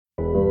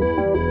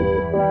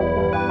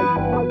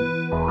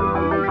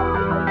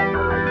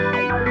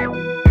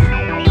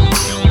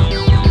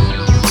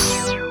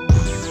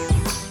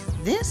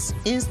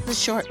is The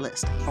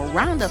Shortlist, a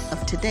roundup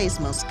of today's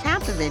most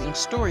captivating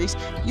stories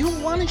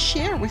you'll want to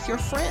share with your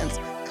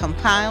friends,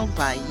 compiled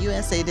by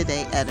USA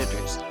Today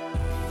editors.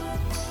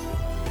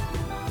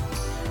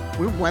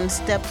 We're one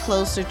step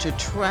closer to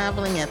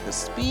traveling at the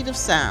speed of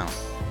sound.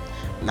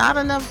 Not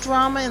enough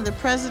drama in the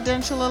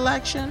presidential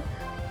election?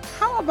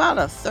 How about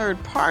a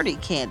third-party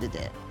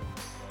candidate?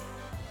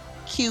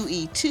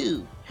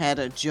 QE2 had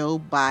a Joe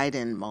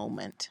Biden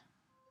moment.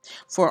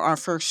 For our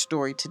first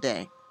story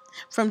today,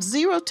 from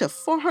 0 to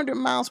 400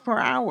 miles per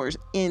hour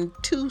in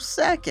 2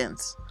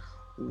 seconds.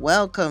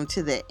 Welcome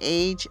to the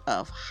age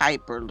of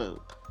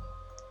Hyperloop.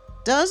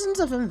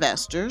 Dozens of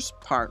investors,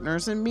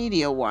 partners, and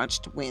media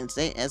watched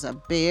Wednesday as a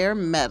bare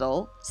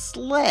metal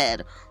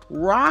sled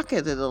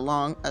rocketed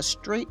along a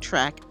straight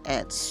track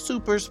at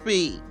super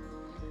speed.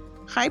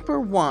 Hyper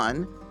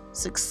One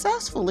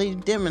successfully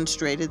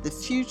demonstrated the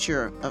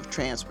future of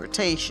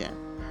transportation,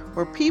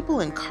 where people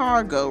and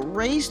cargo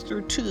raced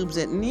through tubes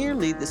at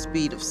nearly the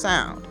speed of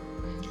sound.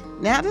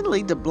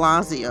 Natalie de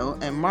Blasio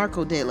and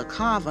Marco de la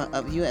Cava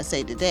of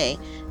USA Today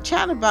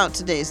chat about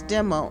today's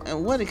demo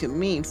and what it could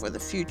mean for the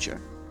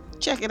future.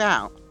 Check it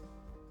out.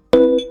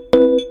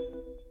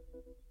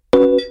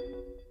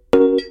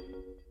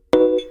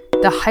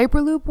 The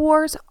Hyperloop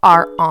wars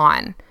are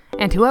on,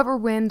 and whoever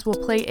wins will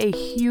play a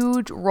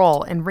huge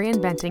role in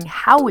reinventing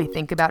how we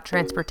think about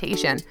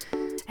transportation.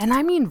 And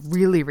I mean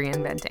really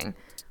reinventing.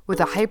 With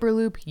a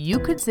Hyperloop, you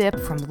could zip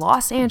from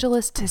Los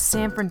Angeles to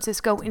San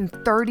Francisco in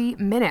 30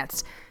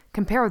 minutes.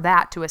 Compare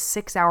that to a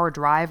 6-hour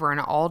drive or an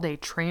all-day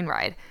train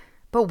ride.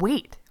 But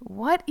wait,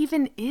 what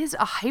even is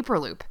a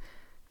Hyperloop?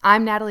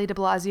 I'm Natalie de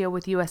Blasio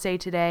with USA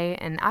Today,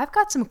 and I've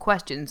got some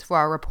questions for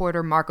our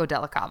reporter Marco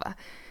Della Cava.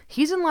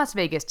 He's in Las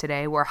Vegas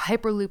today, where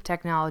Hyperloop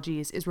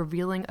Technologies is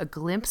revealing a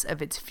glimpse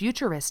of its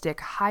futuristic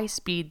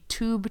high-speed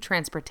tube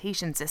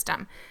transportation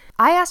system.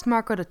 I asked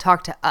Marco to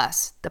talk to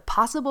us, the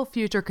possible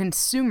future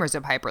consumers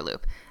of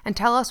Hyperloop, and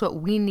tell us what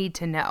we need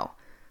to know.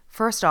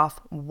 First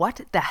off, what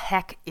the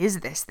heck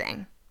is this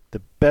thing?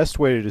 The best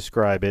way to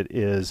describe it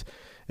is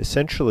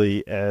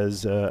essentially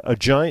as a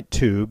giant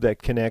tube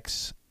that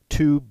connects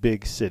two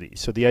big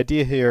cities. So the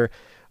idea here,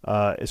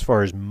 as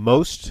far as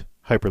most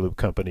Hyperloop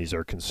companies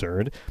are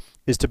concerned,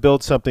 is to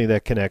build something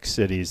that connects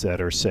cities that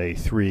are, say,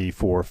 300,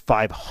 400,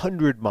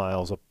 500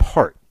 miles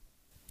apart.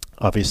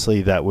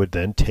 Obviously, that would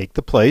then take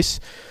the place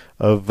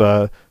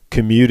of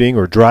commuting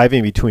or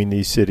driving between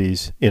these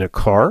cities in a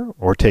car,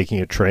 or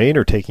taking a train,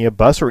 or taking a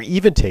bus, or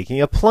even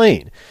taking a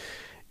plane.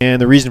 And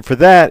the reason for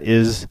that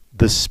is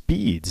the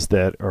speeds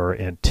that are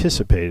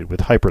anticipated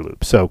with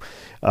Hyperloop. So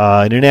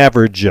in an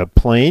average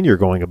plane, you're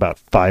going about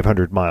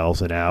 500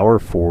 miles an hour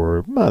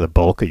for the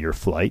bulk of your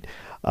flight.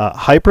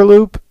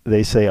 Hyperloop,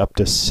 they say up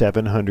to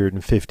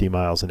 750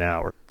 miles an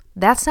hour.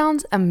 That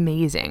sounds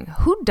amazing.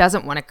 Who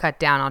doesn't want to cut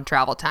down on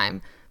travel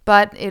time?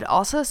 But it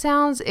also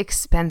sounds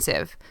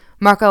expensive.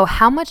 Marco,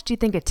 how much do you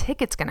think a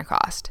ticket's going to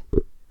cost?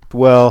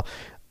 Well,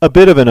 a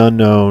bit of an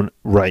unknown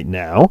right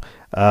now,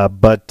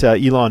 but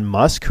Elon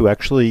Musk, who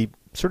actually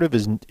sort of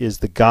is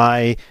the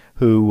guy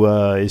who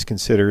is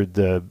considered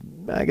the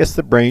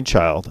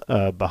brainchild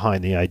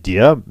behind the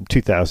idea. In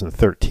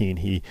 2013,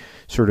 he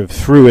sort of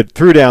threw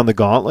down the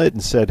gauntlet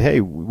and said, hey,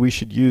 we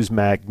should use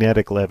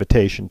magnetic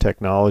levitation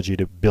technology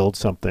to build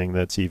something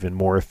that's even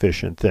more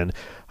efficient than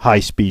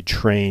high-speed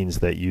trains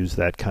that use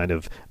that kind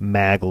of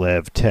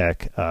maglev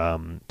tech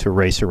to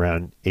race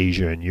around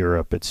Asia and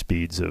Europe at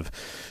speeds of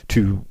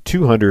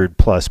 200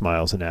 plus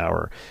miles an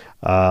hour.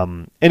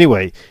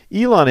 Anyway,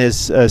 Elon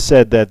has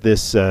said that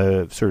this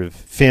sort of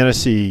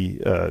fantasy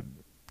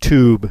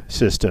tube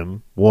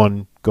system,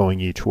 one going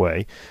each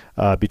way,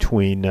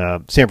 between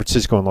San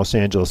Francisco and Los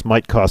Angeles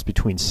might cost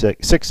between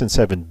 $6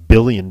 and $7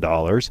 billion.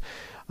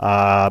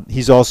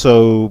 He's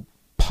also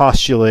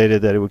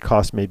postulated that it would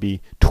cost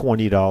maybe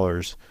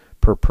 $20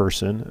 per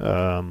person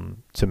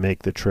to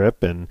make the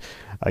trip, and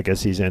I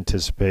guess he's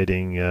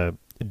anticipating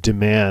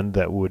demand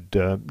that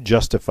would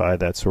justify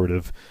that sort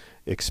of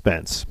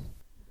expense.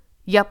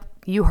 Yep,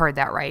 you heard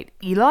that right.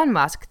 Elon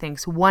Musk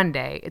thinks one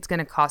day it's going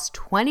to cost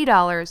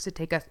 $20 to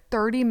take a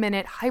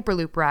 30-minute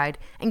Hyperloop ride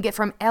and get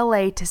from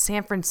LA to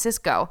San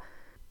Francisco.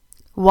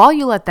 While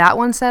you let that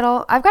one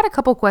settle, I've got a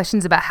couple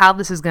questions about how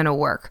this is going to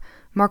work.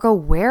 Marco,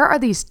 where are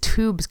these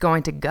tubes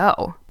going to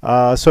go?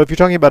 So if you're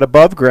talking about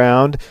above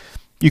ground,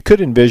 you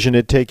could envision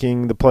it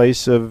taking the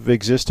place of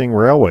existing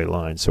railway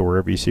lines. So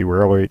wherever you see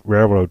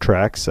railroad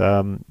tracks,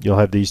 you'll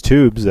have these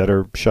tubes that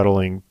are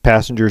shuttling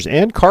passengers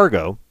and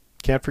cargo.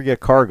 Can't forget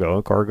cargo.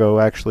 Cargo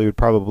actually would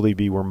probably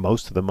be where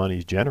most of the money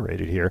is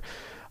generated here.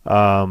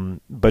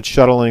 But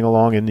shuttling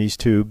along in these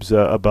tubes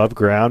above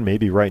ground,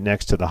 maybe right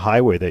next to the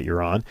highway that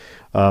you're on,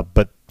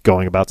 but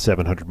going about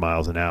 700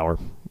 miles an hour.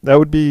 That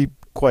would be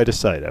quite a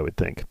sight, I would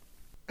think.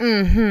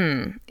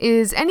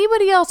 Is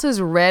anybody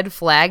else's red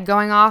flag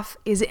going off?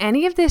 Is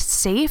any of this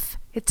safe?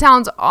 It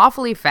sounds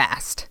awfully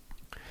fast.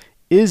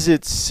 Is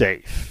it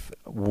safe?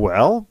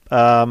 Well,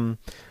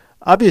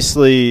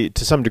 obviously,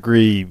 to some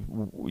degree,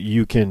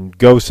 you can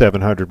go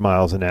 700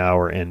 miles an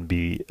hour and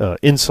be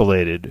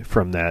insulated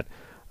from that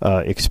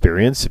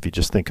experience. If you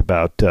just think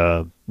about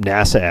NASA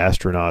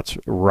astronauts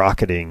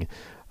rocketing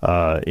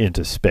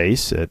into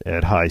space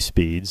at high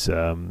speeds,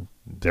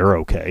 they're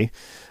okay.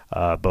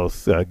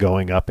 Both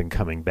going up and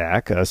coming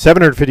back.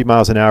 750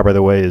 miles an hour, by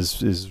the way,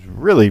 is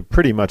really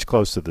pretty much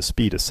close to the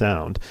speed of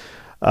sound.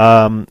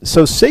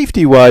 So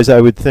safety-wise,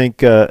 I would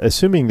think,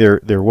 assuming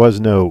there was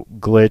no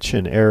glitch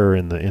and error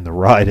in the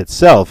ride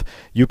itself,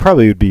 you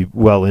probably would be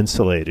well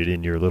insulated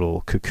in your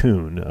little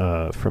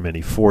cocoon from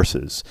any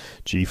forces,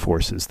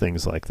 G-forces,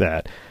 things like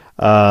that.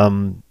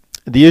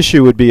 The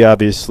issue would be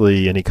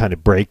obviously any kind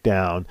of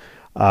breakdown.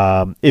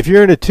 If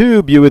you're in a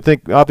tube, you would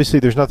think obviously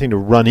there's nothing to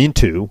run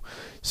into.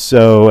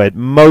 So at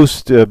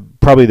most,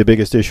 probably the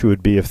biggest issue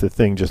would be if the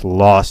thing just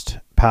lost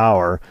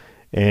power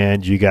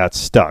and you got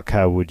stuck.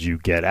 How would you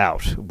get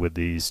out? Would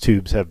these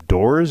tubes have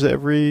doors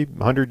every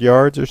 100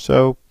 yards or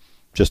so?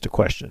 Just a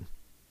question.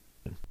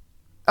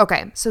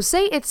 Okay, so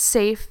say it's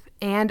safe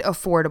and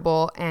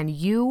affordable and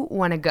you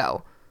want to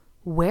go.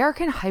 Where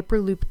can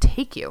Hyperloop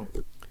take you?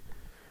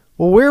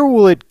 Well, where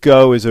will it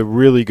go is a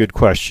really good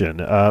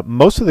question.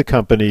 Most of the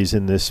companies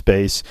in this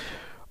space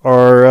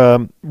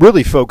are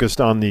really focused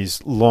on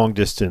these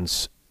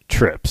long-distance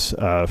trips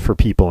for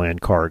people and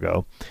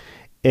cargo.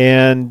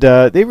 And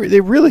they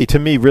really, to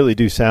me, really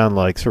do sound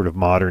like sort of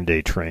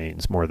modern-day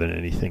trains more than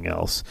anything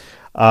else.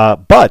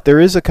 But there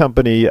is a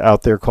company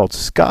out there called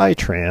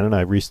Skytran, and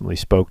I recently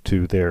spoke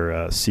to their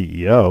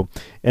CEO,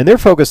 and they're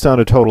focused on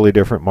a totally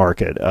different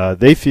market.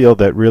 They feel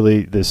that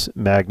really this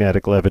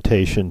magnetic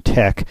levitation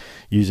tech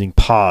using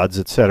pods,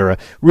 etc.,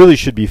 really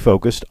should be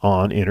focused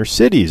on inner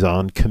cities,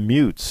 on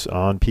commutes,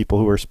 on people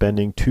who are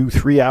spending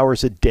 2-3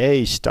 hours a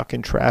day stuck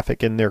in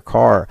traffic in their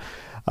car.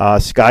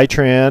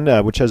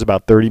 Skytran, which has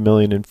about $30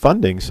 million in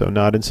funding, so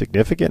not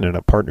insignificant, in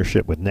a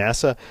partnership with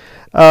NASA,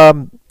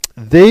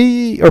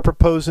 they are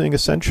proposing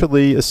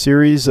essentially a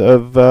series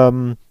of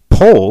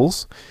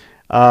poles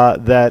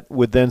that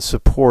would then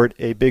support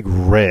a big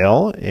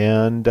rail,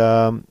 and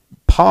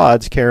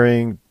pods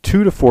carrying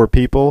 2 to 4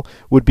 people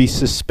would be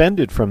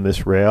suspended from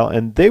this rail,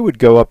 and they would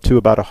go up to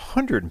about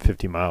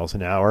 150 miles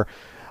an hour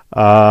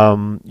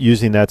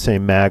using that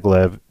same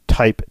maglev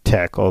type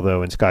tech,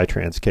 although in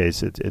Skytran's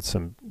case it's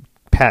some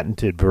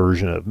patented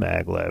version of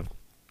maglev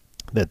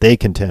that they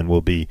contend will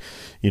be,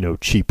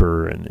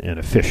 cheaper and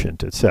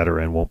efficient, et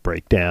cetera, and won't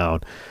break down.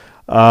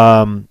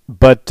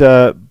 But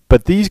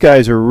these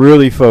guys are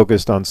really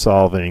focused on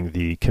solving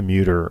the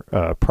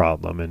commuter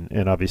problem,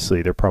 and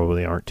obviously there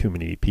probably aren't too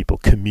many people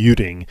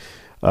commuting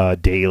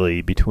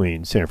daily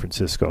between San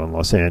Francisco and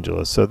Los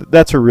Angeles. So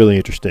that's a really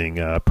interesting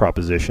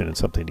proposition and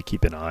something to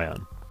keep an eye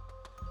on.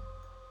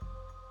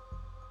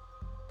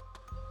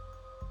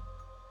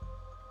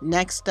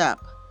 Next up,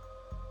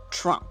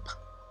 Trump.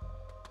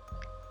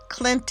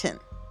 Clinton.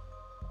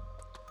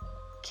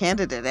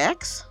 Candidate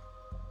X?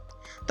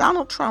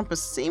 Donald Trump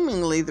is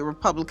seemingly the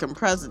Republican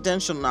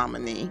presidential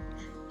nominee.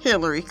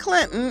 Hillary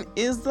Clinton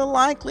is the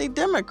likely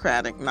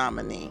Democratic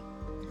nominee.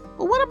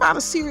 But what about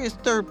a serious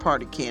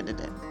third-party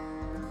candidate?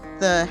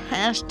 The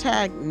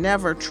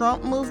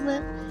 #NeverTrump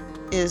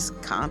movement is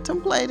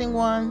contemplating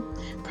one.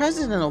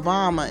 President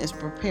Obama is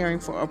preparing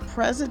for a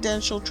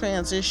presidential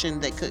transition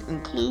that could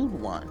include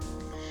one.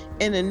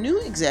 In a new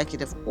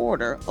executive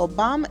order,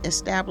 Obama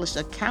established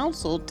a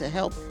council to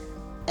help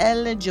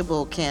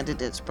eligible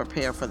candidates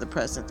prepare for the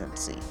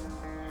presidency.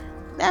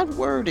 That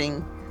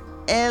wording,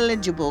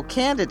 eligible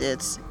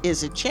candidates,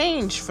 is a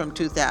change from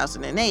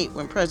 2008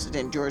 when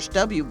President George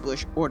W.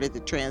 Bush ordered the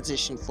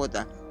transition for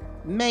the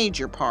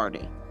major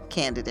party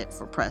candidate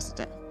for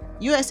president.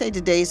 USA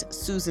Today's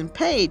Susan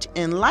Page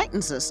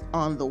enlightens us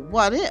on the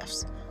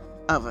what-ifs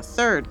of a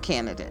third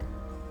candidate.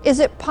 Is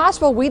it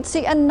possible we'd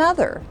see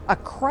a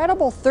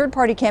credible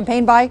third-party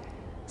campaign by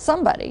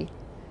somebody?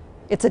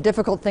 It's a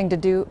difficult thing to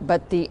do,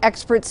 but the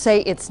experts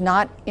say it's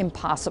not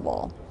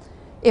impossible.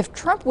 If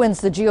Trump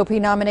wins the GOP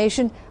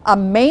nomination, a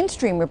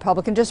mainstream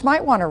Republican just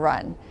might want to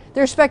run.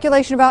 There's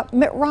speculation about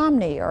Mitt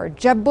Romney or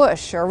Jeb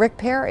Bush or Rick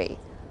Perry.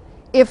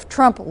 If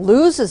Trump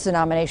loses the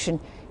nomination,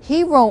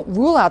 he won't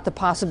rule out the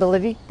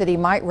possibility that he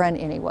might run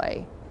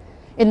anyway.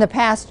 In the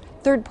past,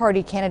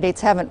 third-party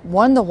candidates haven't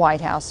won the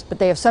White House, but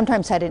they have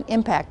sometimes had an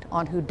impact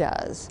on who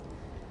does.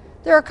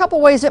 There are a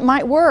couple ways it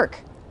might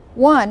work.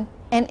 One,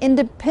 an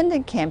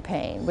independent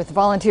campaign with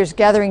volunteers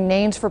gathering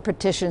names for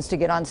petitions to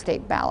get on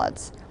state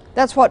ballots.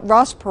 That's what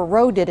Ross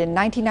Perot did in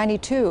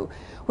 1992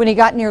 when he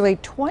got nearly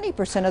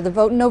 20% of the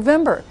vote in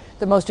November,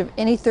 the most of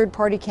any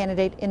third-party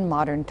candidate in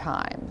modern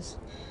times.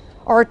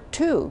 Or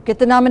two, get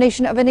the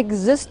nomination of an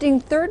existing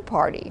third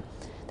party.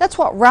 That's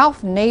what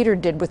Ralph Nader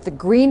did with the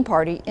Green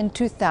Party in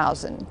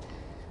 2000.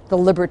 The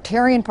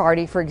Libertarian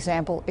Party, for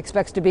example,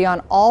 expects to be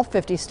on all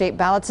 50 state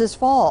ballots this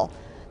fall.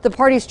 The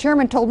party's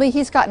chairman told me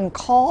he's gotten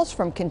calls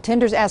from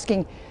contenders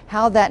asking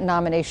how that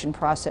nomination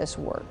process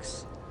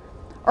works.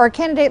 Or a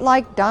candidate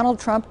like Donald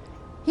Trump,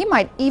 he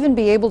might even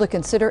be able to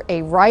consider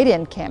a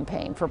write-in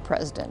campaign for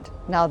president.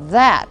 Now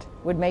that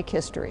would make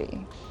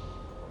history.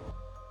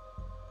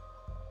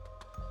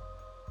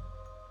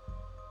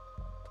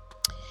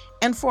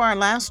 And for our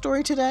last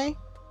story today,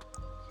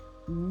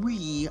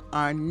 we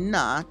are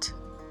not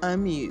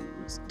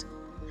amused.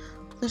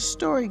 The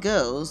story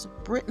goes,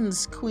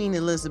 Britain's Queen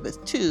Elizabeth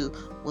II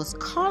was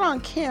caught on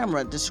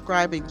camera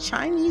describing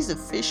Chinese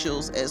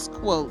officials as,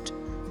 quote,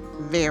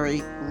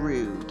 very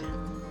rude.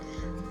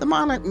 The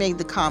monarch made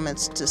the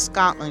comments to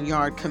Scotland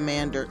Yard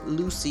Commander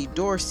Lucy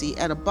Dorsey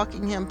at a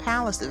Buckingham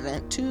Palace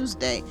event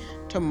Tuesday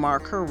to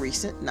mark her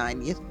recent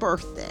 90th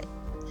birthday.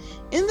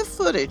 In the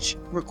footage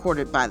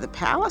recorded by the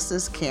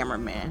palace's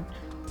cameraman,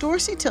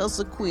 Dorsey tells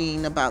the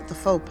Queen about the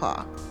faux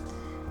pas.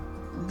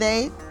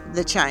 They,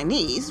 the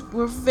Chinese,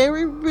 were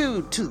very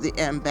rude to the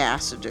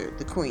ambassador,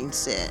 the Queen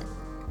said,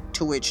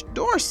 to which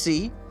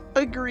Dorsey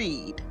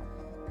agreed.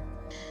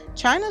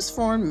 China's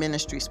Foreign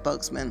Ministry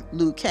spokesman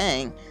Lu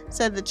Kang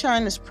said that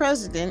China's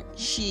President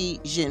Xi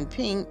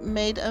Jinping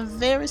made a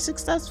very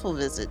successful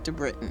visit to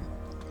Britain.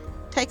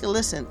 Take a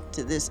listen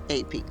to this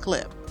AP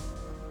clip.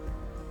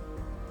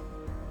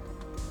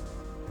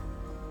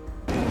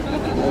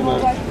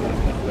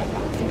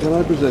 Can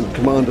I present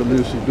Commander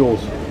Lucy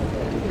Dorsey,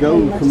 the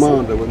Gold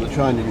Commander when the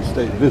Chinese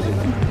state visited,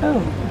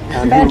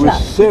 and who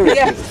was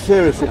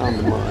seriously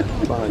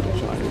undermined by the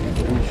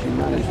Chinese, and she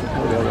managed to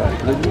pull her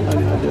out. A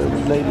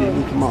lady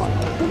in command,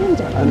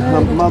 and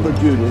her mother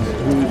Judith,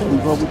 who is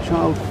involved with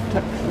child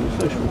protection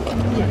and social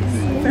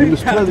work.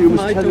 You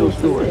must tell your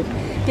story.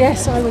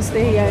 Yes, I was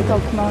the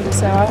Gold Commander,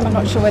 so I'm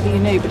not sure whether you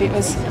knew, but it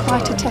was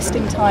quite a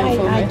testing time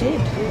for me. I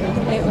did.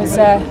 It was,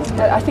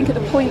 I think at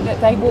the point that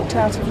they walked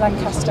out of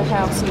Lancaster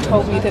House and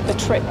told me that the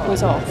trip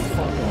was off,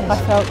 I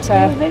felt...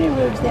 They were very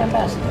rude to the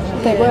ambassador.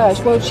 They were.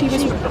 Well, she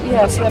was,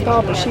 yes,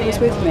 Barbara, she was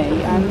with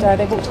me, and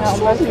they walked out on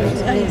both of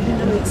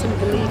us.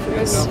 It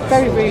was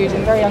very rude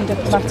and very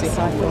undiplomatic,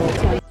 I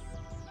thought.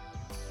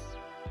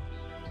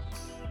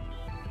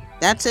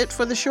 That's it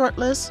for the short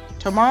list.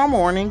 Tomorrow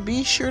morning,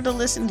 be sure to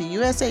listen to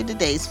USA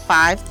Today's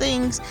 5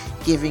 Things,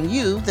 giving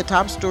you the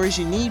top stories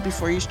you need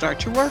before you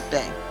start your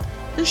workday.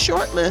 The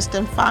short list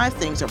and 5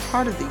 Things are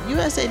part of the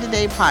USA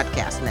Today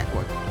Podcast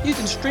Network. You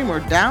can stream or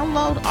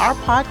download our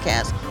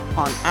podcast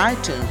on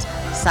iTunes,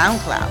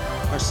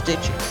 SoundCloud, or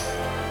Stitcher.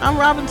 I'm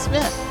Robin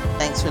Smith.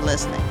 Thanks for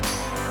listening.